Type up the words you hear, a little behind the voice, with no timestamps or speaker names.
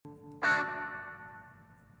Good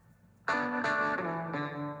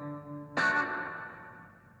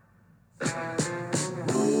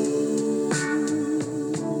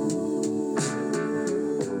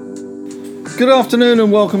afternoon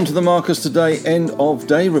and welcome to the Marcus Today End of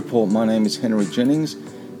Day Report. My name is Henry Jennings.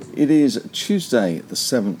 It is Tuesday the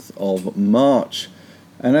 7th of March.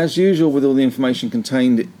 And as usual with all the information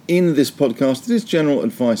contained in this podcast, it is general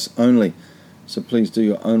advice only. So please do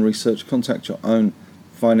your own research, contact your own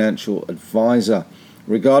financial advisor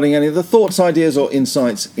regarding any of the thoughts, ideas or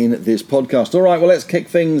insights in this podcast. All right, well, let's kick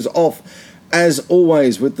things off as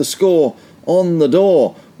always with the score on the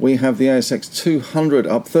door. We have the ASX 200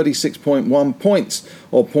 up 36.1 points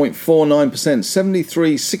or 0.49%,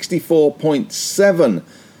 73.64.7.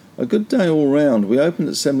 A good day all round. We opened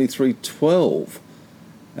at 73.12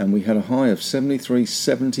 and we had a high of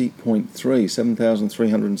 73.70.3,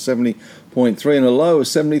 7,370.3 and a low of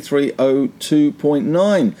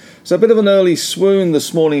 73.02.9. So a bit of an early swoon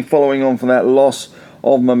this morning following on from that loss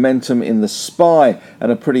of momentum in the SPY and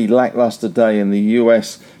a pretty lackluster day in the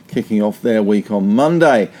US, kicking off their week on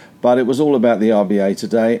Monday. But it was all about the RBA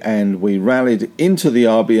today, and we rallied into the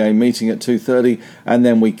RBA meeting at 2:30, and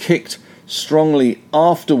then we kicked strongly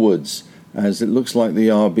afterwards, as it looks like the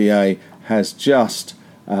RBA has just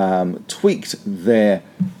tweaked their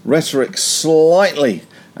rhetoric slightly,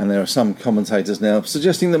 and there are some commentators now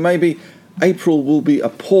suggesting that maybe April will be a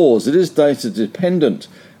pause. It is data dependent,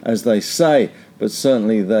 as they say, but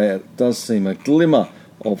certainly there does seem a glimmer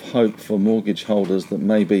of hope for mortgage holders that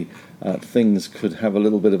maybe things could have a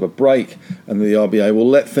little bit of a break and the RBA will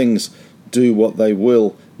let things do what they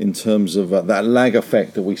will in terms of that lag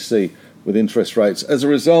effect that we see with interest rates. As a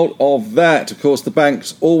result of that, of course, the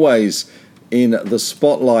banks always in the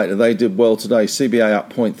spotlight. They did well today. CBA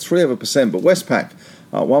up 0.3%, but Westpac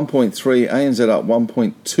up 1.3%, ANZ up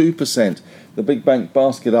 1.2%. The big bank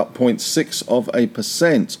basket up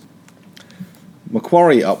 0.6%.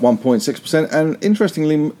 Macquarie up 1.6%, and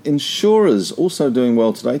interestingly, insurers also doing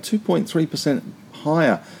well today, 2.3%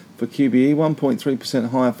 higher for QBE, 1.3%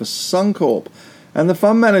 higher for Suncorp. And the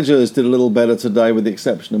fund managers did a little better today with the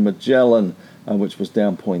exception of Magellan, which was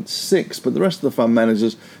down 0.6%, but the rest of the fund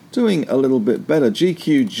managers doing a little bit better.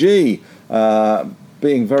 GQG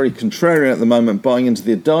being very contrarian at the moment, buying into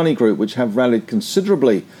the Adani Group, which have rallied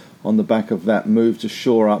considerably on the back of that move to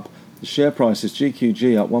shore up the share prices.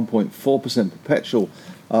 GQG up 1.4%, Perpetual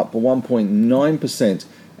up 1.9%,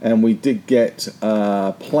 and we did get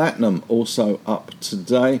Platinum also up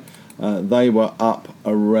today. They were up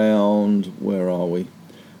around, where are we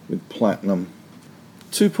with Platinum?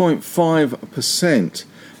 2.5%,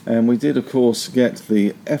 and we did of course get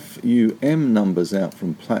the FUM numbers out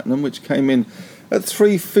from Platinum, which came in at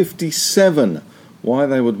 357. Why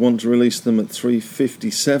they would want to release them at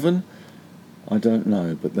 357, I don't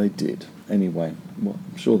know, but they did. Anyway, well,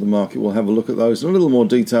 I'm sure the market will have a look at those in a little more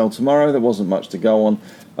detail tomorrow. There wasn't much to go on.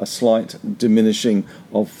 A slight diminishing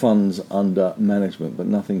of funds under management, but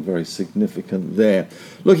nothing very significant there.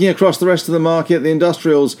 Looking across the rest of the market, the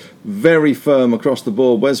industrials very firm across the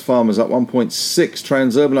board. Wesfarmers up 1.6,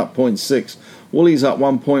 Transurban up 0.6, Woolies up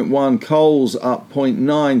 1.1, Coles up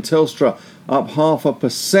 0.9, Telstra up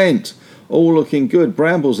 0.5%. All looking good.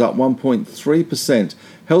 Brambles up 1.3%.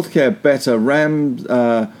 Healthcare better.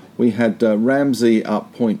 We had Ramsay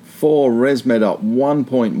up 0.4, ResMed up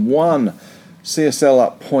 1.1, CSL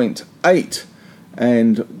up 0.8,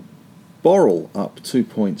 and Boral up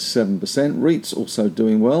 2.7%. REITs also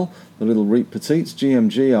doing well. The little REIT petites.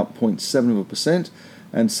 GMG up 0.7%,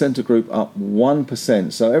 and Scentre Group up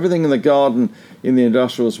 1%. So everything in the garden in the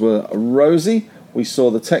industrials were rosy. We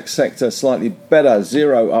saw the tech sector slightly better,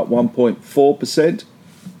 Xero up 1.4%,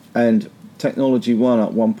 and Technology One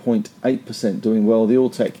up 1.8%, doing well. The All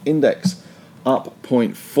Tech Index up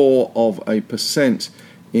 0.4%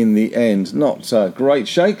 in the end. Not great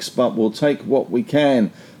shakes, but we'll take what we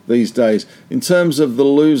can these days. In terms of the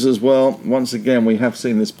losers, well, once again, we have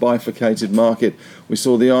seen this bifurcated market. We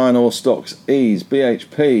saw the iron ore stocks ease.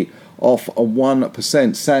 BHP off a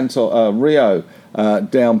 1%. Rio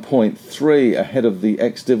down 0.3% ahead of the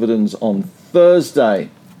ex-dividends on Thursday.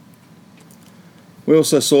 We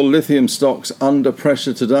also saw lithium stocks under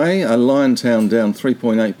pressure today. Liontown down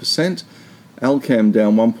 3.8%. Alchem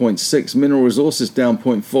down 1.6%. Mineral Resources down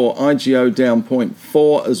 0.4%. IGO down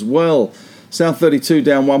 0.4% as well. South32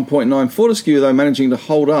 down 1.9%. Fortescue, though, managing to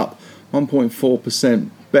hold up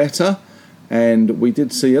 1.4% better. And we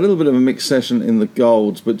did see a little bit of a mixed session in the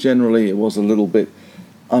golds, but generally it was a little bit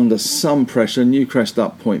under some pressure. Newcrest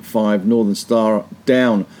up 0.5%. Northern Star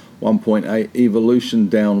down 1.8%. Evolution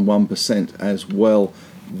down 1% as well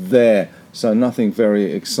there. so nothing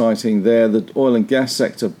very exciting there. The oil and gas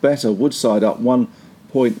sector better. Woodside up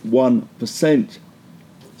 1.1%.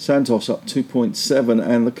 Santos up 2.7%,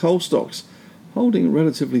 and the coal stocks holding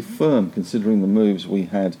relatively firm considering the moves we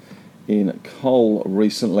had in coal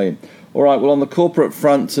recently. All right, well, on the corporate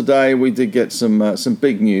front today, we did get some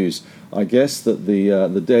big news, I guess, that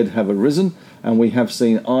the dead have arisen, and we have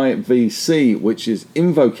seen IVC, which is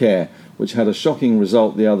InvoCare, which had a shocking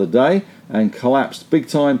result the other day and collapsed big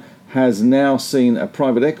time, has now seen a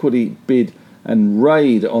private equity bid and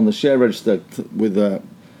raid on the share register with the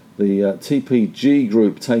TPG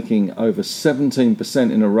Group taking over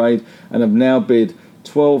 17% in a raid and have now bid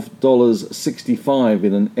 $12.65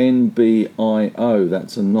 in an NBIO.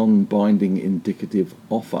 That's a non-binding indicative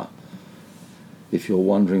offer. If you're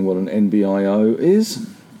wondering what an NBIO is,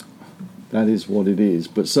 that is what it is.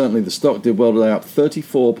 But certainly the stock did well today, up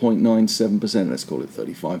 34.97%. Let's call it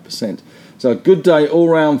 35%. So a good day all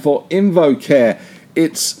round for InvoCare.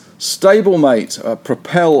 Its stablemate,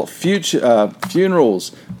 Propel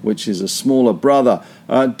Funerals, which is a smaller brother,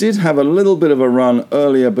 did have a little bit of a run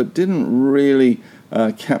earlier, but didn't really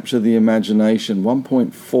capture the imagination.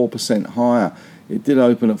 1.4% higher. It did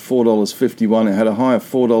open at $4.51. It had a high of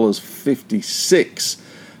 $4.56,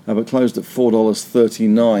 but closed at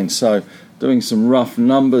 $4.39. So doing some rough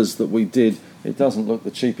numbers that we did, it doesn't look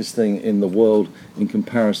the cheapest thing in the world in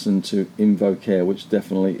comparison to InvoCare, which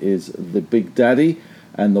definitely is the big daddy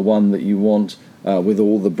and the one that you want with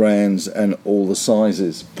all the brands and all the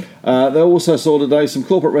sizes. They also saw today some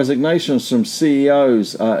corporate resignations from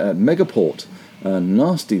CEOs at Megaport.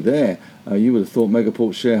 Nasty there. You would have thought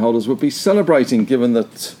Megaport shareholders would be celebrating given the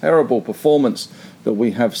terrible performance that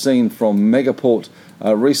we have seen from Megaport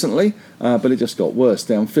recently, but it just got worse,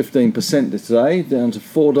 down 15% today, down to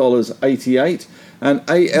 $4.88. And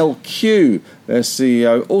ALQ, their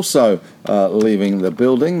CEO, also leaving the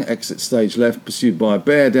building, exit stage left, pursued by a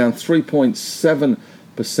bear, down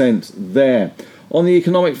 3.7% there. On the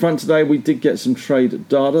economic front today, we did get some trade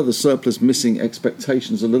data, the surplus missing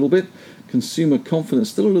expectations a little bit. Consumer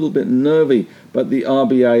confidence still a little bit nervy, but the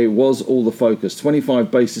RBA was all the focus.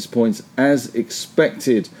 25 basis points as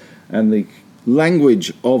expected, and the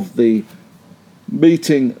language of the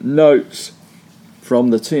meeting notes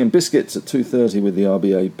from the tea and biscuits at 2:30 with the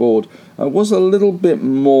RBA board was a little bit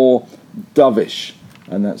more dovish,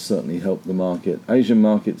 and that certainly helped the market. Asian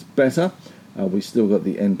markets better. We still got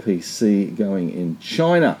the NPC going in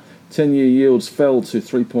China. 10-year yields fell to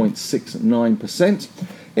 3.69%.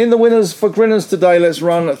 In the winners for Grinners today, let's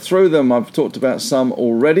run through them. I've talked about some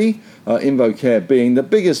already. InvoCare being the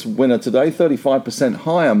biggest winner today, 35%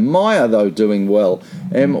 higher. Myer, though, doing well.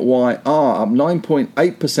 MYR up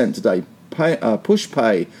 9.8% today.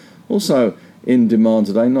 Pushpay also in demand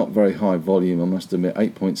today, not very high volume, I must admit,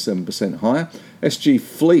 8.7% higher. SG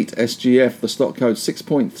Fleet, SGF, the stock code,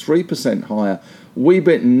 6.3% higher.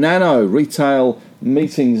 Weebit Nano, retail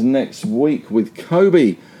meetings next week with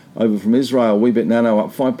Kobe over from Israel. Weebit Nano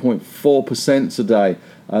up 5.4% today.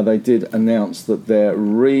 They did announce that their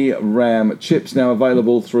ReRAM chips now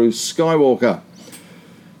available through Skywalker,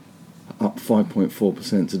 up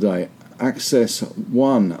 5.4% today.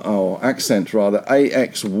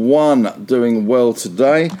 AX1 doing well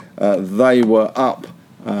today. They were up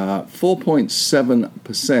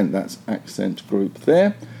 4.7%. That's Accent Group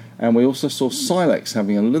there. And we also saw Silex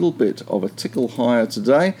having a little bit of a tickle higher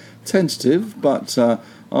today. Tentative, but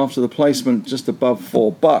after the placement just above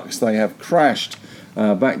 $4, they have crashed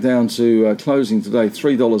back down to closing today,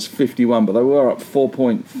 $3.51, but they were up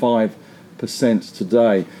 4.5%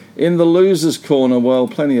 today. In the losers' corner, well,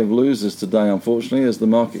 plenty of losers today, unfortunately, as the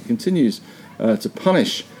market continues to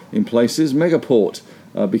punish in places. Megaport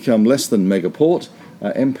become less than Megaport.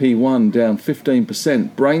 MP1 down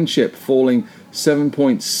 15%. BrainChip falling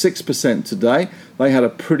 7.6% today. They had a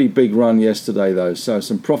pretty big run yesterday, though, so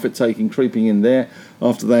some profit-taking creeping in there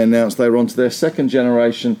after they announced they were onto their second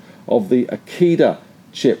generation of the Akida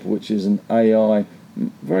chip, which is an AI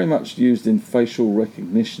very much used in facial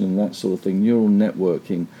recognition and that sort of thing, neural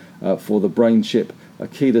networking for the BrainChip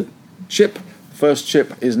Akida chip. First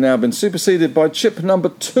chip is now been superseded by chip number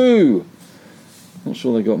 2. Not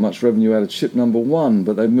sure they got much revenue out of chip number 1,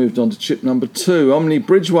 but they've moved on to chip number 2. Omni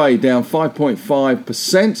Bridgeway down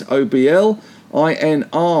 5.5%. OBL,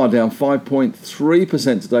 INR down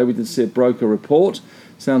 5.3% today. We did see a broker report.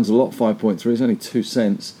 Sounds a lot, 5.3. It's only 2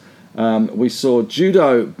 cents. We saw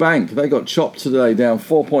Judo Bank. They got chopped today, down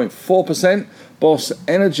 4.4%. Boss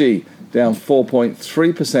Energy down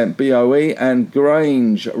 4.3%. BOE and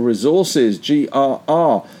Grange Resources,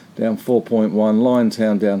 GRR, down 4.1%.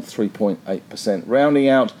 Liontown down 3.8%. Rounding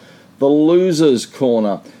out the losers'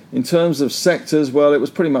 corner In terms of sectors, well, it was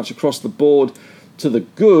pretty much across the board to the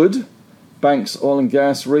good. Banks, oil and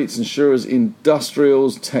gas, REITs, insurers,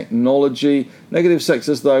 industrials, technology. Negative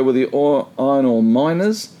sectors, though, were the iron ore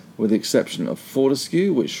miners, with the exception of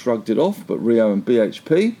Fortescue, which shrugged it off, but Rio and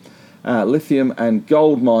BHP. Lithium and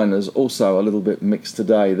gold miners also a little bit mixed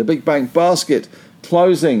today. The big bank basket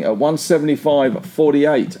closing at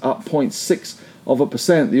 175.48, up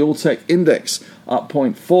 0.6%. The Alltech index up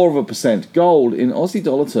 0.4%. Gold in Aussie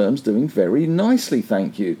dollar terms doing very nicely,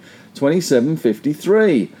 thank you.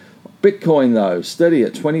 27.53. Bitcoin, though, steady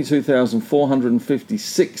at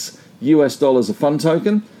 22,456 US dollars a fund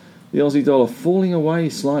token. The Aussie dollar falling away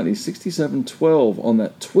slightly, 67.12 on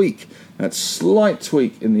that tweak, that slight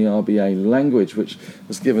tweak in the RBA language, which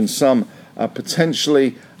has given some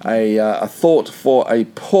potentially a thought for a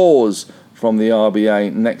pause from the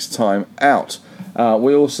RBA next time out.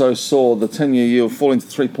 We also saw the 10-year yield falling to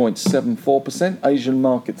 3.74%. Asian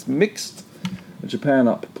markets mixed. Japan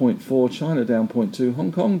up 0.4%, China down 0.2%,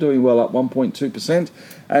 Hong Kong doing well up 1.2%.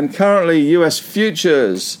 And currently US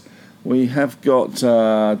futures, we have got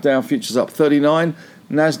Dow futures up 39,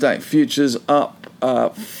 Nasdaq futures up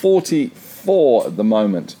 44 at the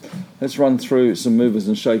moment. Let's run through some movers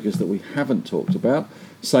and shakers that we haven't talked about.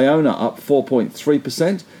 Sayona up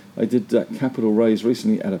 4.3%. They did that capital raise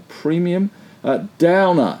recently at a premium.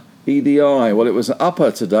 Downer, EDI, well, it was an upper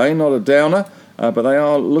today, not a downer, but they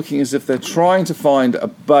are looking as if they're trying to find a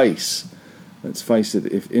base. Let's face it,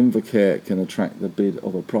 if Invacare can attract the bid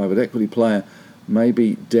of a private equity player,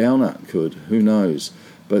 maybe Downer could, who knows.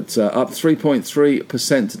 But up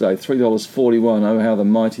 3.3% today, $3.41. Oh, how the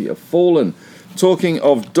mighty have fallen. Talking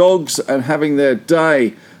of dogs and having their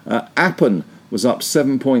day, Appen was up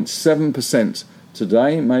 7.7%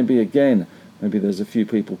 today. Maybe there's a few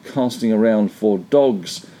people casting around for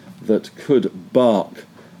dogs that could bark.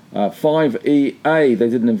 5EA, they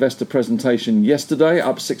did an investor presentation yesterday,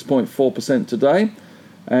 up 6.4% today.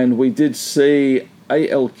 And we did see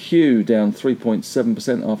ALQ down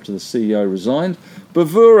 3.7% after the CEO resigned.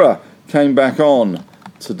 Bravura came back on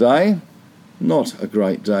today. Not a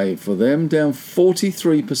great day for them, down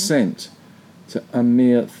 43% to a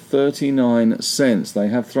mere 39 cents. They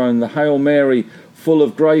have thrown the Hail Mary full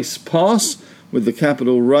of grace pass with the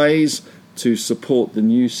capital raise to support the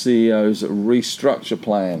new CEO's restructure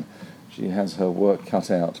plan. She has her work cut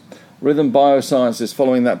out. Rhythm Biosciences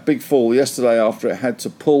following that big fall yesterday after it had to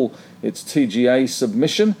pull its TGA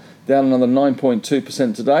submission, down another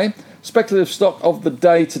 9.2% today. Speculative stock of the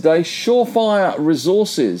day today, Surefire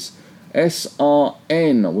Resources,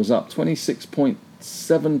 SRN, was up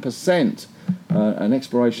 26.7%. An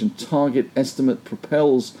exploration target estimate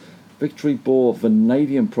propels Victory Bore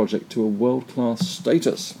vanadium project to a world-class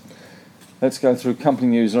status. Let's go through company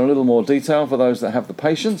news in a little more detail for those that have the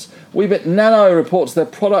patience. Weebit Nano reports their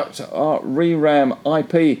product, ReRAM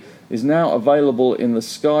IP, is now available in the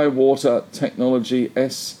SkyWater Technology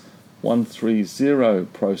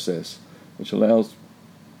S130 process, which allows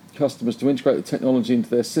customers to integrate the technology into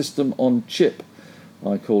their system on chip.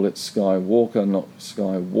 I call it Skywalker, not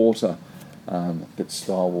SkyWater. A bit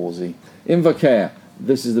Star Warsy. Invacare.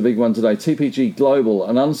 This is the big one today. TPG Global,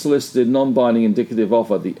 an unsolicited, non-binding indicative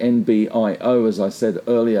offer, the NBIO, as I said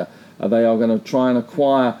earlier. They are going to try and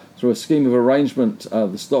acquire, through a scheme of arrangement,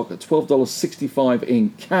 the stock at $12.65 in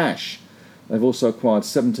cash. They've also acquired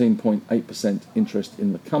 17.8% interest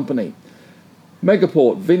in the company.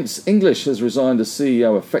 Megaport, Vince English has resigned as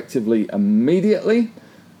CEO effectively immediately,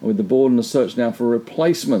 with the board in a search now for a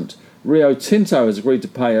replacement. Rio Tinto has agreed to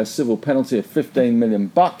pay a civil penalty of $15 million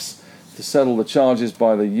to settle the charges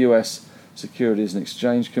by the US Securities and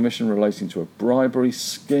Exchange Commission relating to a bribery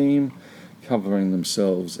scheme, covering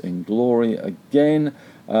themselves in glory again.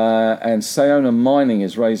 And Sayona Mining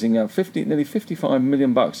is raising nearly $55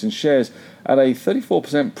 million in shares at a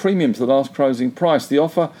 34% premium to the last closing price. The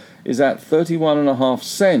offer is at 31.5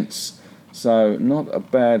 cents, so not a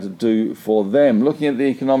bad do for them. Looking at the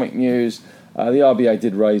economic news, the RBA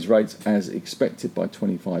did raise rates as expected by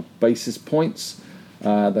 25 basis points.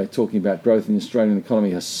 They're talking about growth in the Australian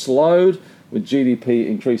economy has slowed, with GDP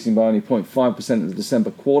increasing by only 0.5% in the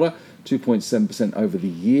December quarter, 2.7% over the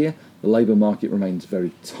year. The labour market remains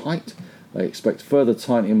very tight. They expect further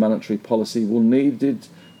tightening monetary policy will needed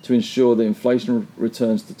to ensure that inflation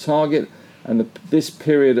returns to target, and this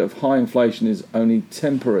period of high inflation is only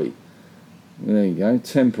temporary. There you go,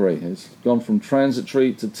 temporary. It's gone from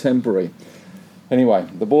transitory to temporary. Anyway,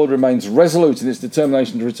 the board remains resolute in its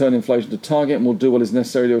determination to return inflation to target and will do what is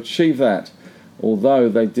necessary to achieve that, although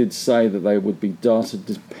they did say that they would be data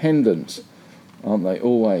dependent, aren't they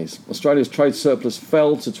always? Australia's trade surplus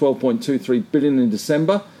fell to $12.23 billion in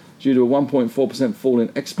December, due to a 1.4% fall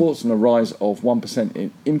in exports and a rise of 1%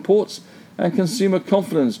 in imports. And consumer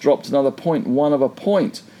confidence dropped another 0.1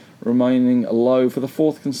 point, remaining low for the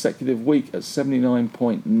fourth consecutive week at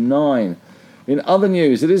 79.9. In other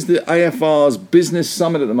news, it is the AFR's Business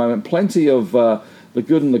Summit at the moment. Plenty of the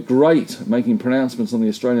good and the great making pronouncements on the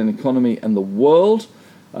Australian economy and the world.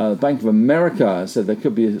 Bank of America said there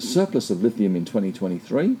could be a surplus of lithium in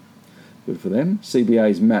 2023. Good for them.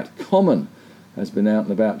 CBA's Matt Comyn has been out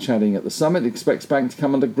and about chatting at the summit. Expects bank to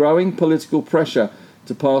come under growing political pressure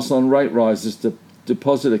to pass on rate rises to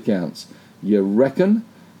deposit accounts. You reckon?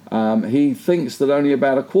 He thinks that only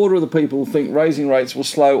about a quarter of the people think raising rates will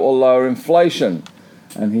slow or lower inflation.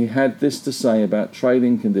 And he had this to say about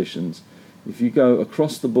trading conditions. If you go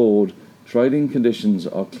across the board, trading conditions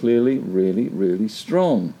are clearly really, really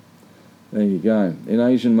strong. There you go. In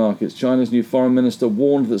Asian markets, China's new foreign minister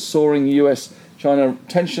warned that soaring US-China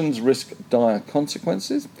tensions risk dire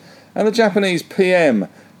consequences. And the Japanese PM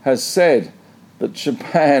has said that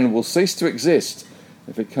Japan will cease to exist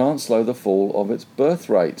if it can't slow the fall of its birth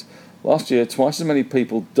rate. Last year, twice as many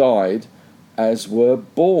people died as were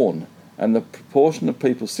born, and the proportion of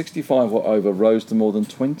people 65 or over rose to more than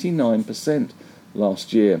 29%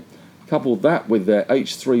 last year. Couple that with their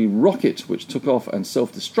H3 rocket, which took off and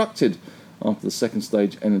self-destructed after the second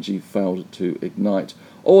stage energy failed to ignite.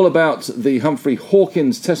 All about the Humphrey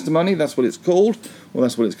Hawkins testimony, that's what it's called. Well,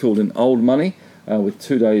 that's what it's called in old money, with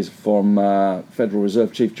 2 days from Federal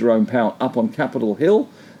Reserve Chief Jerome Powell up on Capitol Hill.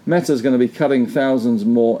 Meta's going to be cutting thousands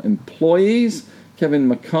more employees. Kevin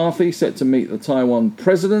McCarthy set to meet the Taiwan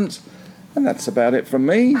president. And that's about it from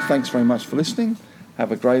me. Thanks very much for listening.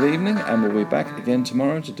 Have a great evening, and we'll be back again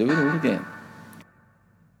tomorrow to do it all again.